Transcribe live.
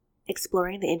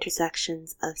exploring the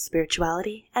intersections of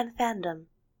spirituality and fandom.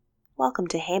 Welcome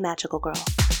to Hey Magical Girl.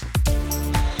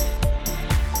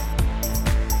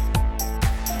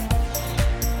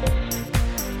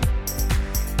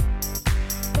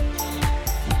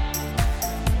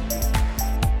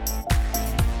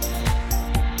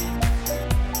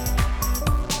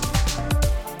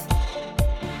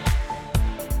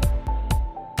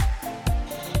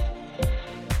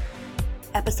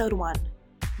 Episode 1.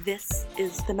 This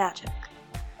is the Magic.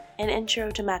 An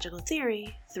intro to magical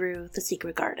theory through The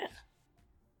Secret Garden.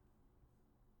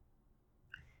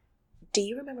 Do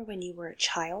you remember when you were a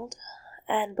child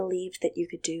and believed that you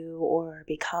could do or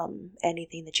become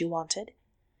anything that you wanted?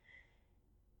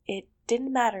 It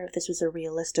didn't matter if this was a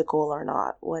realistic goal or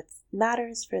not. What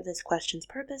matters for this question's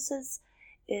purposes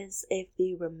is if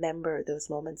you remember those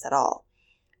moments at all.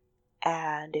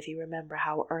 And if you remember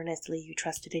how earnestly you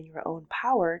trusted in your own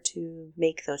power to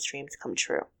make those dreams come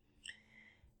true,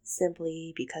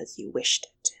 simply because you wished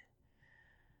it.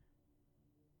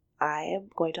 I am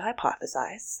going to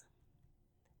hypothesize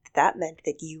that meant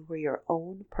that you were your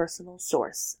own personal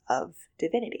source of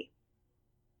divinity.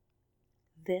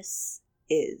 This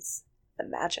is the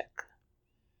magic.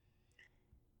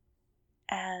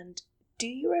 And do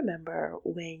you remember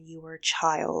when you were a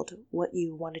child what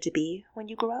you wanted to be when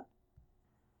you grew up?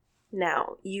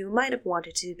 Now, you might have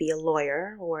wanted to be a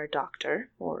lawyer or a doctor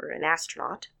or an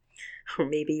astronaut, or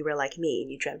maybe you were like me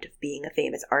and you dreamt of being a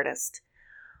famous artist,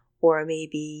 or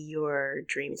maybe your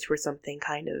dreams were something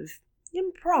kind of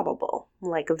improbable,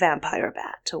 like a vampire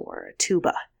bat or a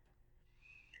tuba.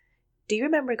 Do you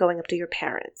remember going up to your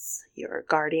parents, your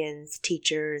guardians,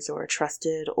 teachers, or a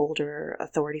trusted older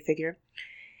authority figure,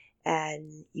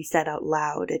 and you said out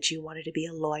loud that you wanted to be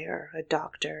a lawyer, a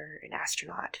doctor, an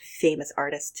astronaut, famous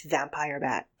artist, vampire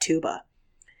bat, tuba?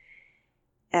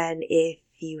 And if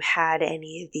you had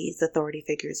any of these authority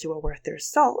figures who were worth their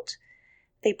salt,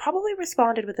 they probably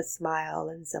responded with a smile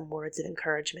and some words of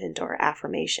encouragement or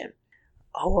affirmation.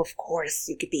 Oh, of course,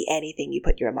 you could be anything you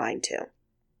put your mind to.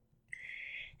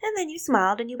 And then you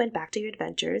smiled and you went back to your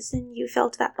adventures and you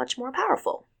felt that much more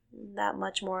powerful, that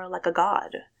much more like a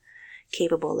god,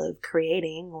 capable of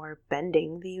creating or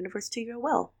bending the universe to your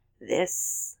will.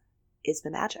 This is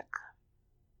the magic.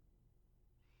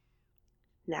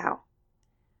 Now,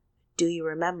 do you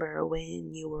remember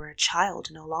when you were a child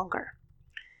no longer?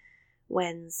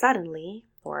 When suddenly,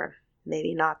 or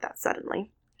maybe not that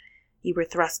suddenly, you were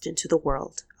thrust into the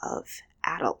world of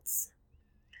adults.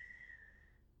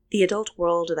 The adult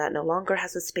world that no longer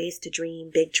has a space to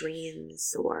dream big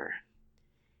dreams or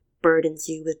burdens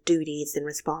you with duties and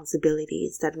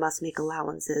responsibilities that must make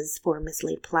allowances for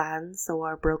mislaid plans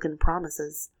or broken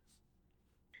promises.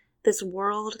 This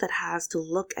world that has to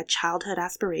look at childhood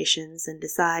aspirations and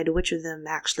decide which of them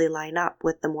actually line up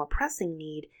with the more pressing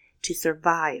need to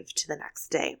survive to the next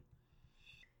day.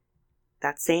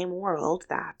 That same world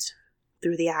that,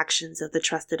 through the actions of the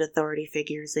trusted authority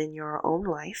figures in your own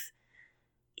life,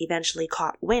 eventually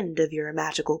caught wind of your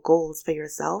magical goals for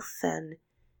yourself and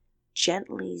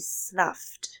gently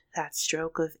snuffed that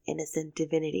stroke of innocent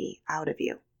divinity out of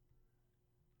you.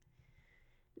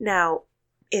 Now,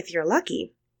 if you're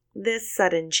lucky, this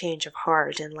sudden change of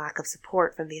heart and lack of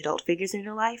support from the adult figures in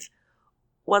your life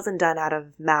wasn't done out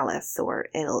of malice or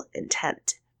ill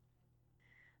intent.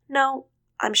 No,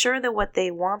 I'm sure that what they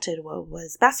wanted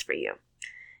was best for you.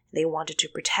 They wanted to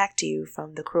protect you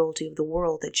from the cruelty of the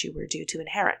world that you were due to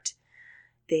inherit.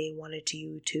 They wanted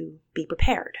you to be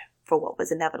prepared for what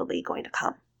was inevitably going to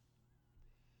come.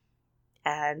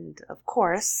 And, of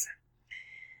course,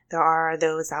 there are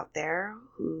those out there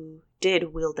who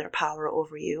did wield their power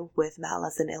over you with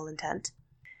malice and ill intent.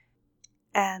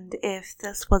 And if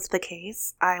this was the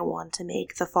case, I want to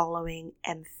make the following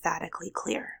emphatically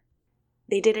clear.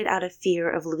 They did it out of fear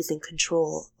of losing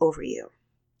control over you,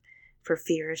 for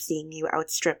fear of seeing you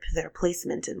outstrip their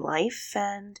placement in life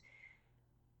and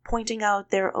pointing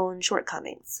out their own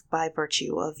shortcomings by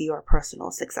virtue of your personal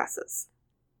successes.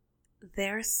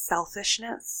 Their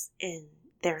selfishness in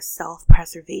their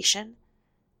self-preservation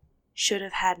should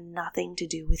have had nothing to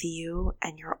do with you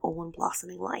and your own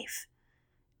blossoming life.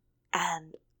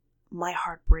 And my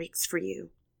heart breaks for you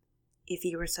if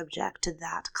you were subject to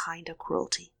that kind of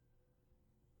cruelty.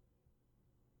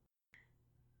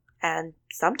 And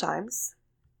sometimes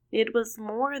it was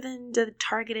more than the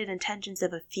targeted intentions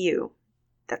of a few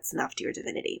that snuffed your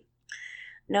divinity.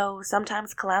 No,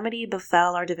 sometimes calamity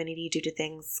befell our divinity due to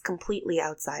things completely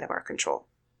outside of our control,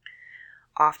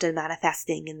 often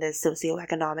manifesting in the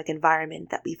socioeconomic environment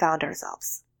that we found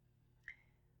ourselves.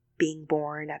 being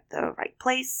born at the right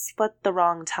place but the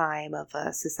wrong time of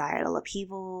a societal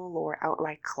upheaval or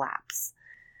outright collapse,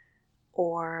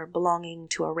 or belonging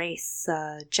to a race,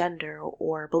 gender,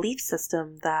 or belief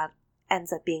system that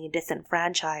ends up being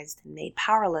disenfranchised and made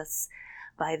powerless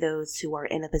by those who are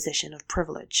in a position of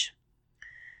privilege.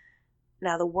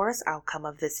 Now, the worst outcome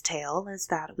of this tale is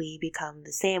that we become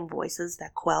the same voices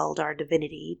that quelled our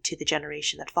divinity to the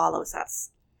generation that follows us.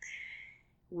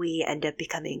 We end up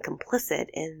becoming complicit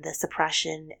in the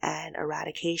suppression and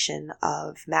eradication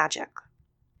of magic.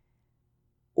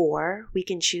 Or we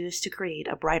can choose to create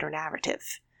a brighter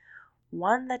narrative,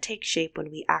 one that takes shape when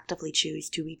we actively choose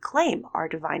to reclaim our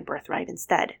divine birthright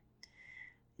instead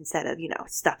of,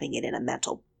 stuffing it in a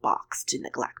mental box to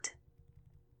neglect.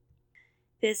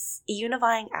 This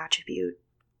unifying attribute,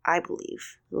 I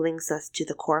believe, links us to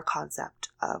the core concept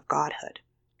of godhood.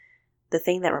 The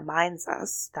thing that reminds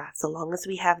us that so long as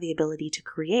we have the ability to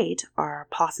create, our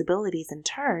possibilities in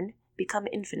turn become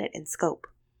infinite in scope.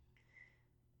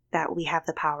 That we have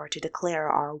the power to declare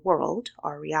our world,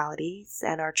 our realities,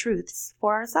 and our truths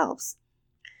for ourselves.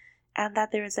 And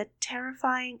that there is a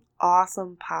terrifying,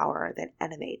 awesome power that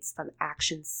emanates from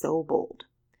actions so bold,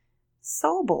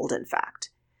 in fact,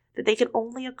 that they can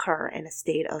only occur in a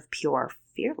state of pure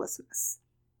fearlessness.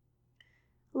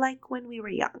 Like when we were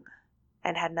young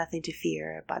and had nothing to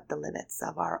fear but the limits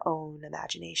of our own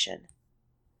imagination.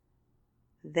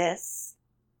 This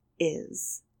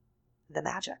is the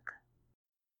magic.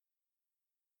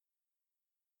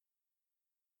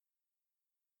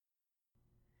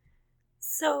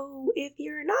 So, if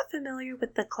you're not familiar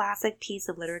with the classic piece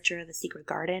of literature, The Secret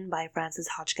Garden by Frances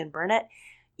Hodgkin Burnett,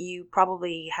 you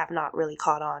probably have not really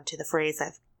caught on to the phrase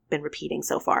I've been repeating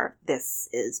so far. This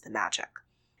is the magic.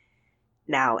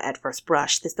 Now, at first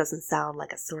brush, this doesn't sound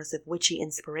like a source of witchy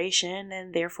inspiration,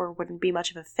 and therefore wouldn't be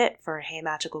much of a fit for Hey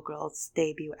Magical Girl's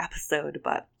debut episode,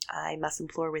 but I must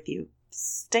implore with you,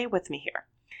 stay with me here.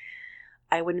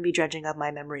 I wouldn't be dredging up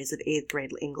my memories of 8th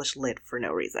grade English lit for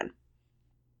no reason.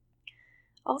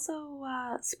 Also,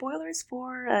 spoilers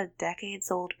for a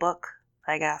decades-old book,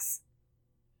 I guess.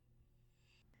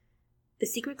 The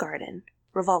Secret Garden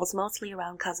revolves mostly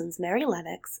around cousins Mary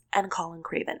Lennox and Colin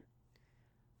Craven.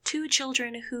 Two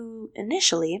children who,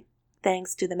 initially,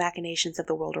 thanks to the machinations of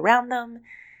the world around them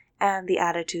and the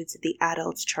attitudes of the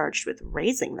adults charged with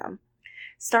raising them,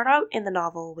 start out in the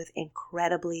novel with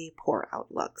incredibly poor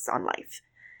outlooks on life,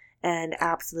 and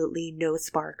absolutely no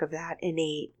spark of that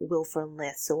innate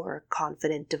willfulness or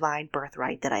confident divine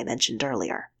birthright that I mentioned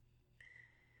earlier.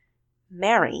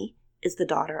 Mary is the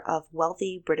daughter of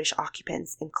wealthy British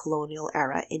occupants in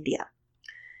colonial-era India.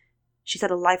 She's had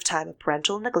a lifetime of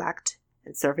parental neglect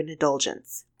and servant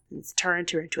indulgence, and it's turned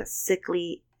her into a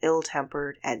sickly,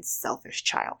 ill-tempered, and selfish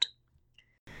child.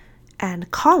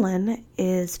 And Colin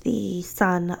is the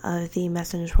son of the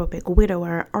misanthropic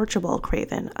widower Archibald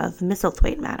Craven of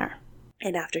Misselthwaite Manor.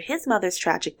 And after his mother's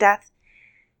tragic death,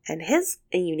 and his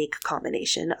unique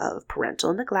combination of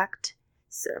parental neglect,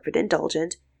 servant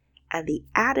indulgence, and the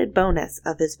added bonus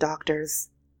of his doctor's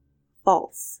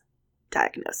false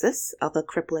diagnosis of a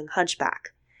crippling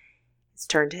hunchback, it's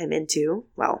turned him into,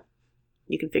 well,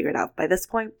 you can figure it out by this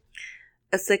point,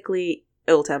 a sickly,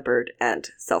 ill-tempered, and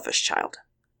selfish child.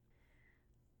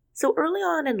 So early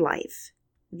on in life,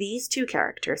 these two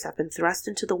characters have been thrust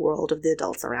into the world of the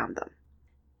adults around them.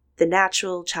 The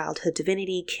natural childhood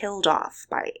divinity killed off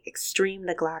by extreme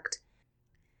neglect,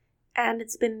 and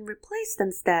it's been replaced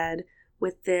instead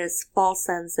with this false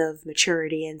sense of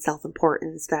maturity and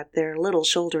self-importance that their little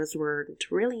shoulders weren't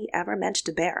really ever meant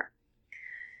to bear.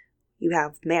 You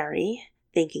have Mary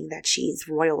thinking that she's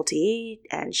royalty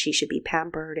and she should be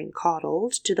pampered and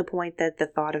coddled to the point that the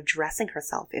thought of dressing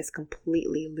herself is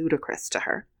completely ludicrous to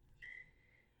her.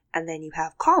 And then you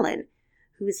have Colin,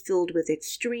 who is filled with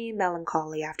extreme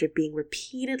melancholy after being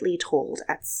repeatedly told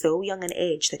at so young an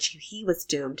age that he was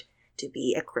doomed to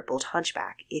be a crippled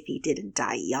hunchback if he didn't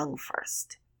die young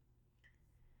first.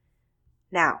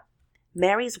 Now,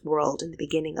 Mary's world in the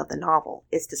beginning of the novel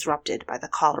is disrupted by the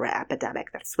cholera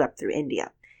epidemic that swept through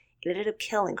India. It ended up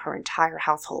killing her entire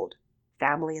household,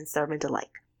 family and servant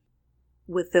alike,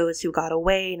 with those who got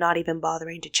away not even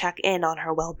bothering to check in on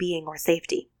her well-being or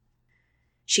safety.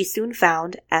 She's soon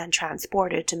found and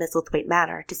transported to Misselthwaite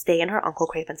Manor to stay in her Uncle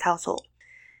Craven's household.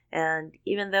 And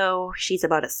even though she's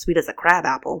about as sweet as a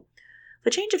crabapple, the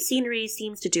change of scenery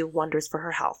seems to do wonders for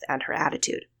her health and her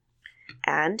attitude.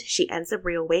 And she ends up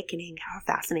reawakening her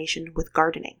fascination with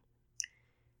gardening.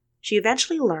 She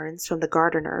eventually learns from the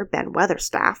gardener, Ben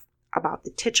Weatherstaff, about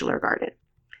the titular garden.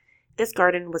 This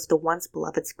garden was the once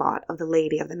beloved spot of the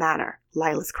lady of the manor,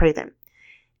 Lilas Craven,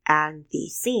 and the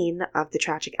scene of the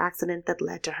tragic accident that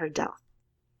led to her death.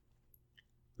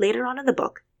 Later on in the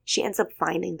book, she ends up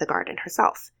finding the garden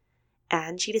herself,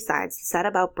 and she decides to set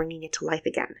about bringing it to life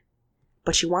again.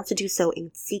 But she wants to do so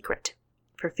in secret,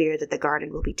 for fear that the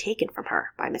garden will be taken from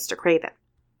her by Mr. Craven.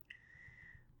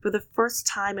 For the first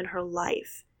time in her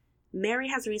life, Mary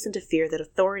has reason to fear that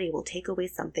authority will take away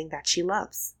something that she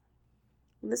loves.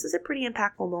 And this is a pretty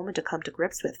impactful moment to come to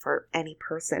grips with for any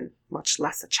person, much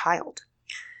less a child.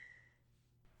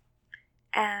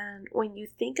 And when you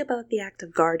think about the act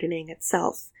of gardening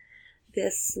itself,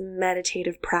 this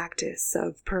meditative practice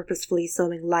of purposefully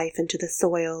sowing life into the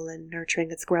soil and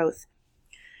nurturing its growth,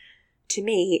 to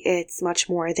me, it's much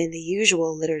more than the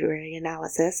usual literary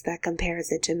analysis that compares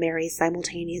it to Mary's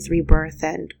simultaneous rebirth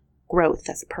and growth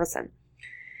as a person.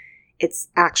 It's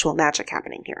actual magic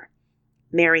happening here.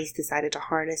 Mary's decided to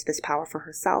harness this power for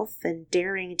herself and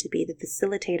daring to be the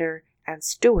facilitator and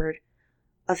steward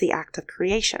of the act of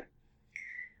creation.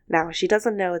 Now, she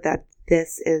doesn't know that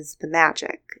this is the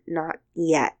magic, not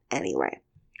yet anyway.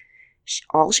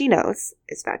 All she knows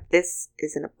is that this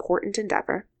is an important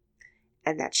endeavor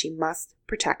and that she must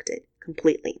protect it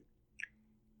completely.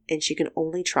 And she can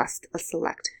only trust a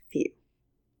select few.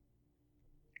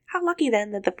 How lucky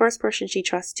then that the first person she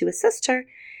trusts to assist her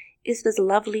is this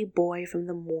lovely boy from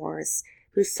the moors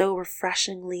who's so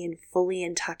refreshingly and fully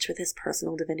in touch with his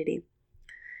personal divinity.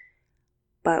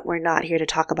 But we're not here to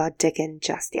talk about Dickon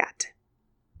just yet.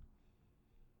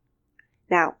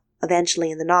 Now,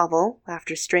 eventually in the novel,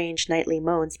 after strange nightly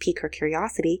moans pique her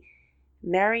curiosity,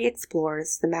 Mary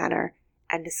explores the manor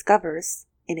and discovers,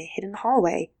 in a hidden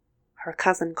hallway, her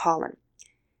cousin Colin.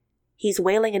 He's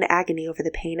wailing in agony over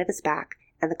the pain of his back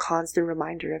and the constant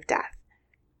reminder of death.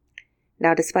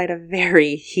 Now, despite a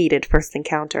very heated first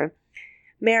encounter,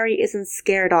 Mary isn't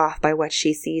scared off by what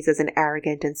she sees as an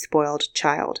arrogant and spoiled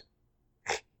child.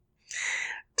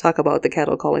 Talk about the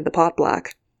kettle calling the pot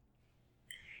black.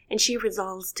 And she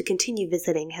resolves to continue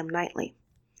visiting him nightly.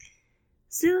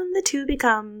 Soon the two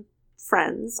become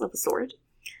friends of a sort,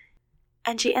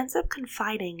 and she ends up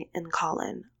confiding in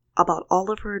Colin about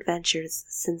all of her adventures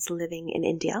since living in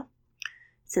India,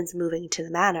 since moving to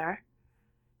the manor,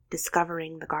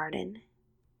 discovering the garden,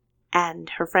 and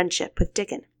her friendship with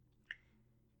Dickon.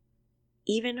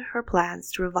 Even her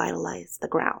plans to revitalize the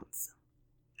grounds.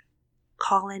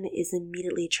 Colin is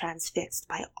immediately transfixed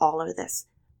by all of this,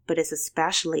 but is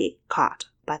especially caught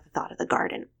by the thought of the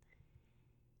garden.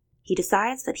 He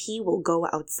decides that he will go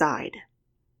outside,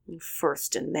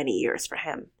 first in many years for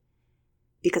him,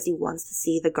 because he wants to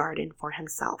see the garden for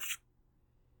himself.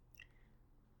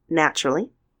 Naturally,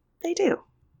 they do.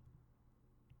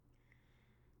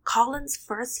 Colin's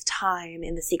first time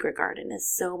in the secret garden is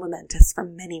so momentous for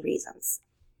many reasons.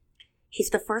 He's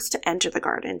the first to enter the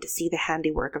garden to see the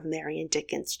handiwork of Mary and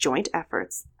Dickon's joint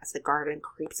efforts as the garden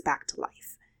creeps back to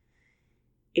life.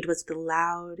 It was the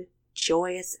loud,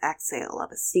 joyous exhale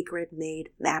of a secret made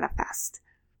manifest,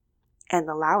 and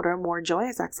the louder, more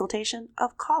joyous exultation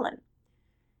of Colin,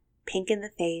 pink in the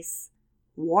face,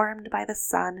 warmed by the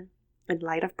sun and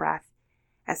light of breath,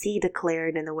 as he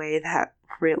declared in the way that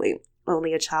really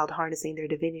only a child harnessing their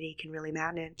divinity can really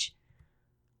manage,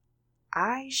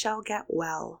 "I shall get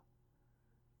well,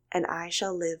 and I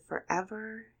shall live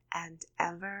forever and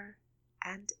ever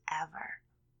and ever."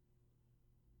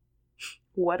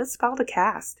 What a spell to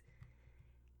cast!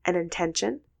 An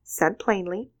intention said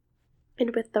plainly,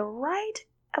 and with the right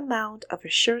amount of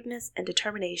assuredness and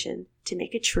determination to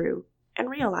make it true and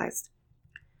realized.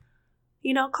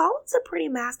 You know, Colin's a pretty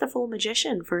masterful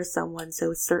magician for someone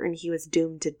so certain he was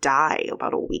doomed to die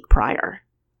about a week prior.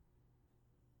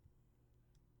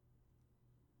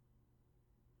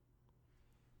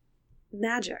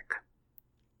 Magic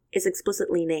is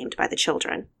explicitly named by the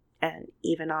children, and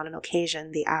even on an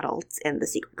occasion the adults in the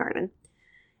secret garden,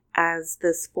 as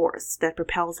this force that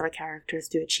propels our characters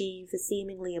to achieve the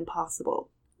seemingly impossible,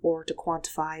 or to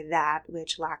quantify that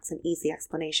which lacks an easy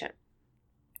explanation.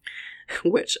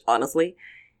 Which, honestly,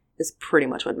 is pretty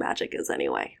much what magic is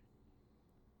anyway.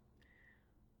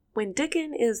 When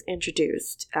Dickon is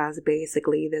introduced as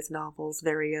basically this novel's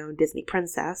very own Disney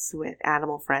princess with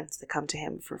animal friends that come to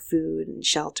him for food and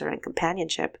shelter and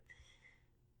companionship,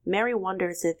 Mary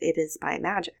wonders if it is by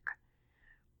magic.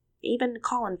 Even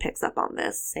Colin picks up on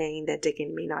this, saying that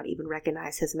Dickon may not even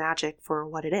recognize his magic for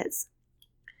what it is.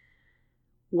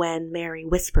 When Mary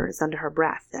whispers under her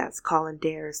breath as Colin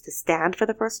dares to stand for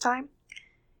the first time,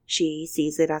 she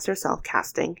sees it as herself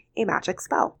casting a magic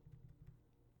spell.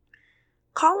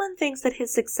 Colin thinks that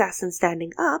his success in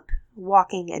standing up,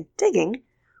 walking, and digging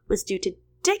was due to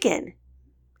Dickon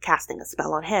casting a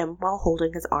spell on him while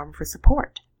holding his arm for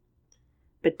support.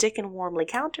 but Dickon warmly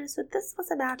counters that this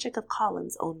was a magic of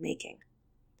Colin's own making.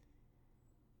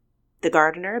 The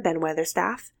gardener, Ben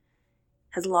Weatherstaff,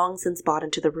 has long since bought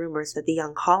into the rumors that the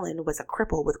young Colin was a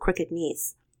cripple with crooked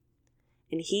knees,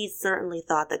 and he certainly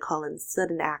thought that Colin's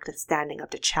sudden act of standing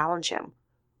up to challenge him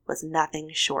was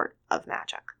nothing short of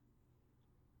magic.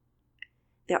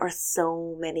 There are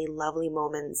so many lovely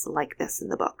moments like this in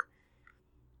the book.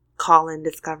 Colin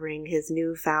discovering his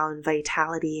newfound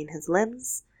vitality in his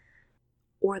limbs,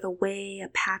 or the way a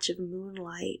patch of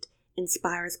moonlight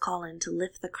inspires Colin to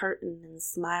lift the curtain and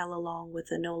smile along with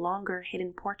the no longer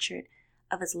hidden portrait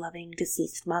of his loving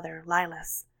deceased mother,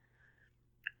 Lilas.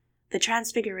 The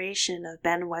transfiguration of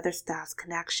Ben Weatherstaff's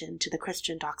connection to the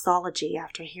Christian doxology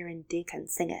after hearing Dickon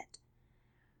sing it.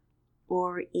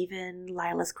 Or even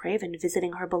Lilas Craven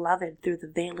visiting her beloved through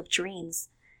the Vale of Dreams,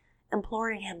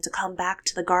 imploring him to come back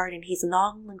to the garden he's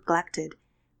long neglected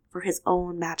for his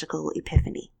own magical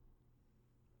epiphany.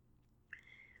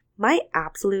 My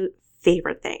absolute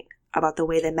favorite thing about the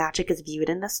way that magic is viewed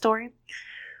in this story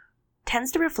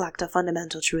tends to reflect a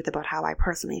fundamental truth about how I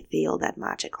personally feel that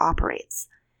magic operates.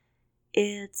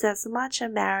 It's as much a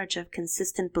marriage of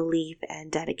consistent belief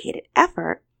and dedicated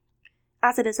effort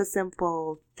as it is a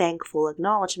simple, thankful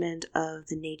acknowledgement of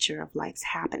the nature of life's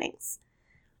happenings.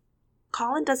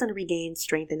 Colin doesn't regain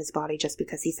strength in his body just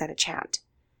because he said a chant.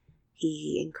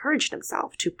 He encouraged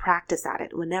himself to practice at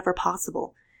it whenever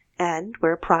possible, and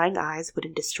where prying eyes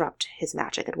wouldn't disrupt his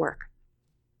magic at work.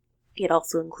 It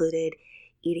also included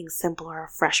eating simpler,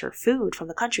 fresher food from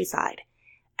the countryside,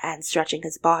 and stretching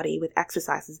his body with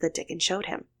exercises that Dickon showed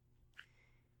him.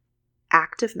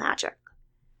 Active magic,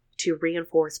 to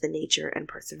reinforce the nature and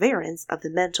perseverance of the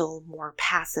mental, more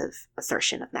passive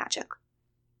assertion of magic.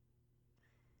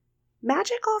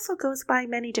 Magic also goes by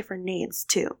many different names,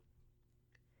 too.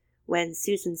 When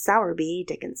Susan Sowerby,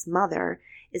 Dickon's mother,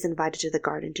 is invited to the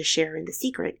garden to share in the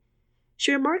secret,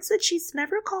 she remarks that she's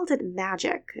never called it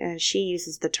magic, as she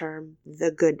uses the term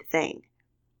the good thing.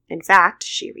 In fact,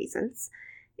 she reasons,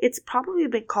 it's probably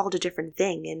been called a different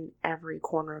thing in every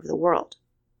corner of the world.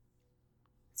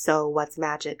 So what's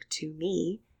magic to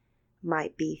me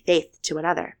might be faith to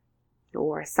another,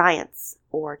 or science,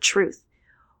 or truth,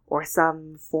 or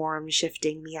some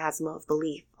form-shifting miasma of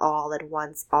belief all at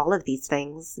once, all of these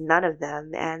things, none of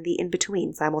them, and the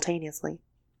in-between simultaneously.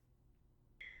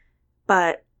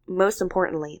 But most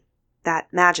importantly,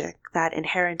 that magic, that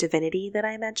inherent divinity that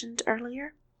I mentioned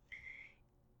earlier,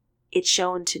 it's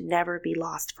shown to never be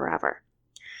lost forever.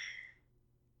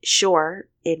 Sure,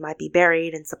 it might be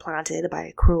buried and supplanted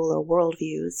by crueler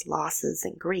worldviews, losses,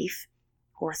 and grief,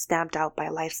 or stamped out by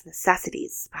life's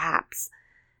necessities, perhaps,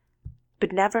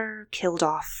 but never killed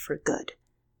off for good,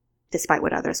 despite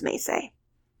what others may say.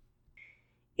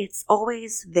 It's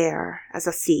always there as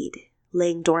a seed,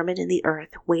 laying dormant in the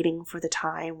earth, waiting for the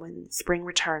time when spring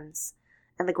returns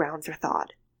and the grounds are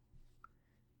thawed,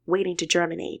 waiting to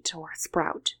germinate or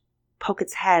sprout, poke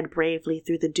its head bravely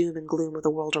through the doom and gloom of the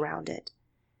world around it,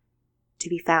 to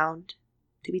be found,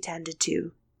 to be tended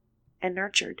to, and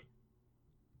nurtured,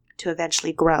 to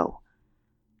eventually grow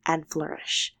and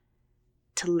flourish,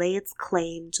 to lay its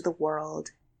claim to the world,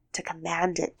 to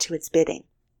command it to its bidding,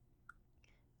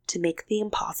 to make the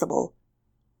impossible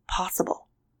possible.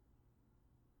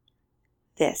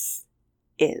 This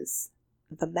is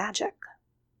the magic.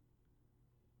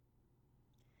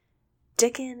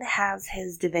 Dickon has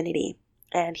his divinity,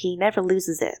 and he never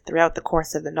loses it throughout the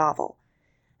course of the novel,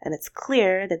 and it's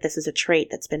clear that this is a trait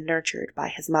that's been nurtured by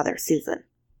his mother, Susan.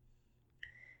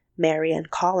 Mary and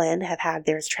Colin have had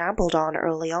theirs trampled on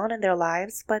early on in their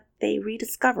lives, but they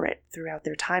rediscover it throughout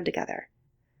their time together.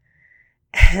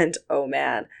 And oh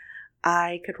man,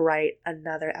 I could write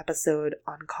another episode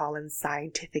on Colin's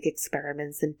scientific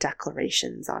experiments and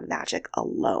declarations on magic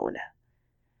alone.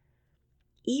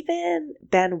 Even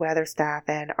Ben Weatherstaff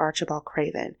and Archibald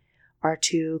Craven are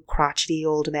two crotchety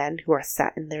old men who are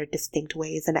set in their distinct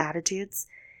ways and attitudes.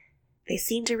 They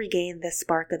seem to regain this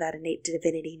spark of that innate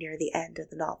divinity near the end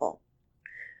of the novel,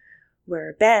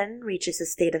 where Ben reaches a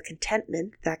state of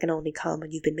contentment that can only come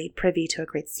when you've been made privy to a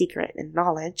great secret and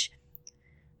knowledge.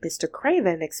 Mr.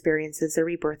 Craven experiences a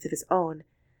rebirth of his own,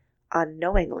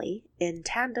 unknowingly, in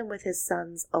tandem with his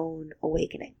son's own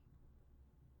awakening.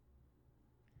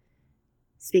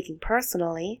 Speaking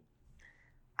personally,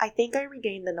 I think I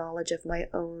regained the knowledge of my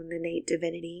own innate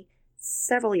divinity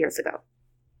several years ago,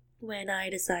 when I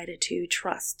decided to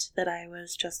trust that I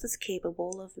was just as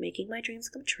capable of making my dreams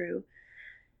come true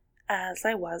as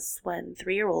I was when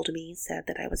 3-year-old me said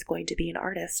that I was going to be an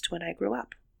artist when I grew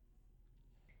up.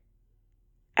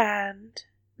 And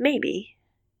maybe,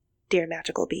 dear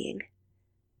magical being,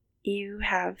 you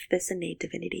have this innate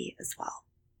divinity as well.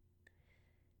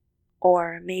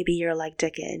 Or maybe you're like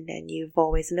Dickon and you've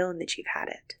always known that you've had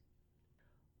it.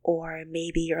 Or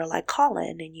maybe you're like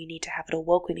Colin and you need to have it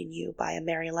awoken in you by a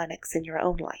Mary Lennox in your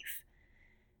own life.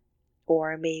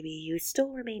 Or maybe you still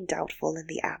remain doubtful in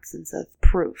the absence of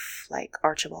proof, like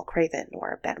Archibald Craven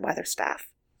or Ben Weatherstaff.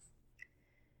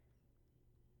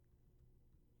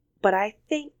 But I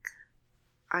think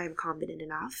I'm confident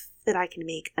enough that I can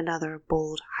make another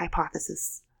bold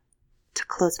hypothesis to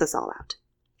close this all out.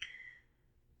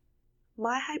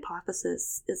 My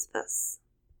hypothesis is this: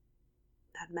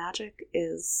 that magic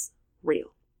is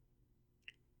real.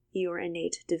 Your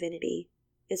innate divinity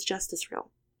is just as real.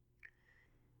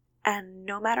 And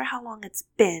no matter how long it's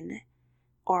been,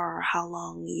 or how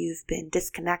long you've been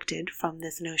disconnected from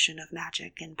this notion of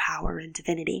magic and power and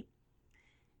divinity,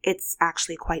 it's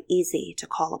actually quite easy to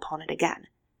call upon it again,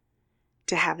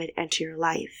 to have it enter your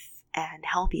life and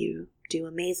help you do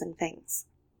amazing things.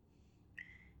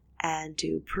 And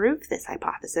to prove this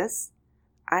hypothesis,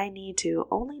 I need to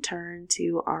only turn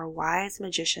to our wise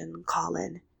magician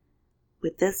Colin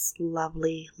with this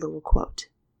lovely little quote.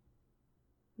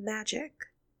 Magic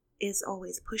is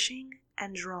always pushing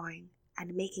and drawing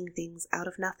and making things out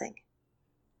of nothing.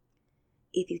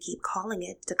 If you keep calling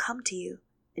it to come to you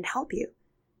and help you,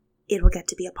 it will get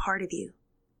to be a part of you,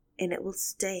 and it will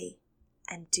stay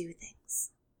and do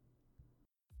things.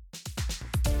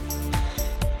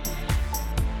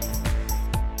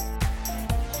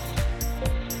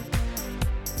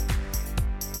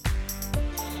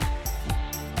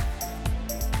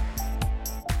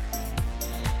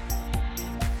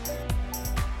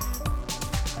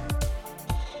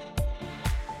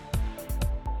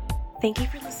 Thank you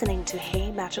for listening to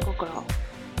Hey Magical Girl.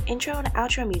 Intro and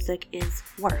outro music is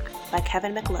Work by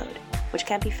Kevin MacLeod, which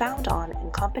can be found on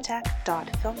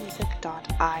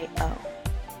incompetech.filmmusic.io.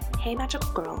 Hey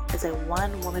Magical Girl is a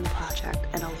one-woman project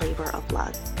and a labor of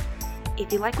love.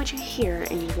 If you like what you hear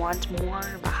and you want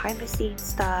more behind-the-scenes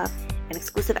stuff and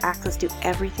exclusive access to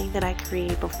everything that I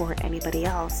create before anybody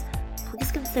else,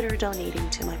 please consider donating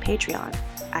to my Patreon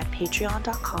at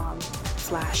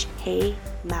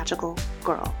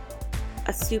patreon.com/heymagicalgirl.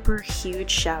 A super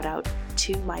huge shout out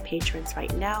to my patrons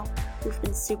right now who've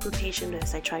been super patient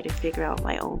as I try to figure out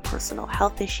my own personal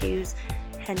health issues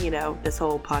and, this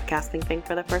whole podcasting thing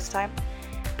for the first time.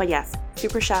 But yes,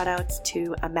 super shout outs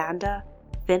to Amanda,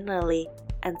 Finn Lily,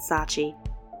 and Sachi.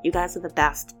 You guys are the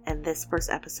best, and this first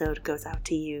episode goes out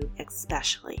to you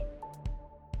especially.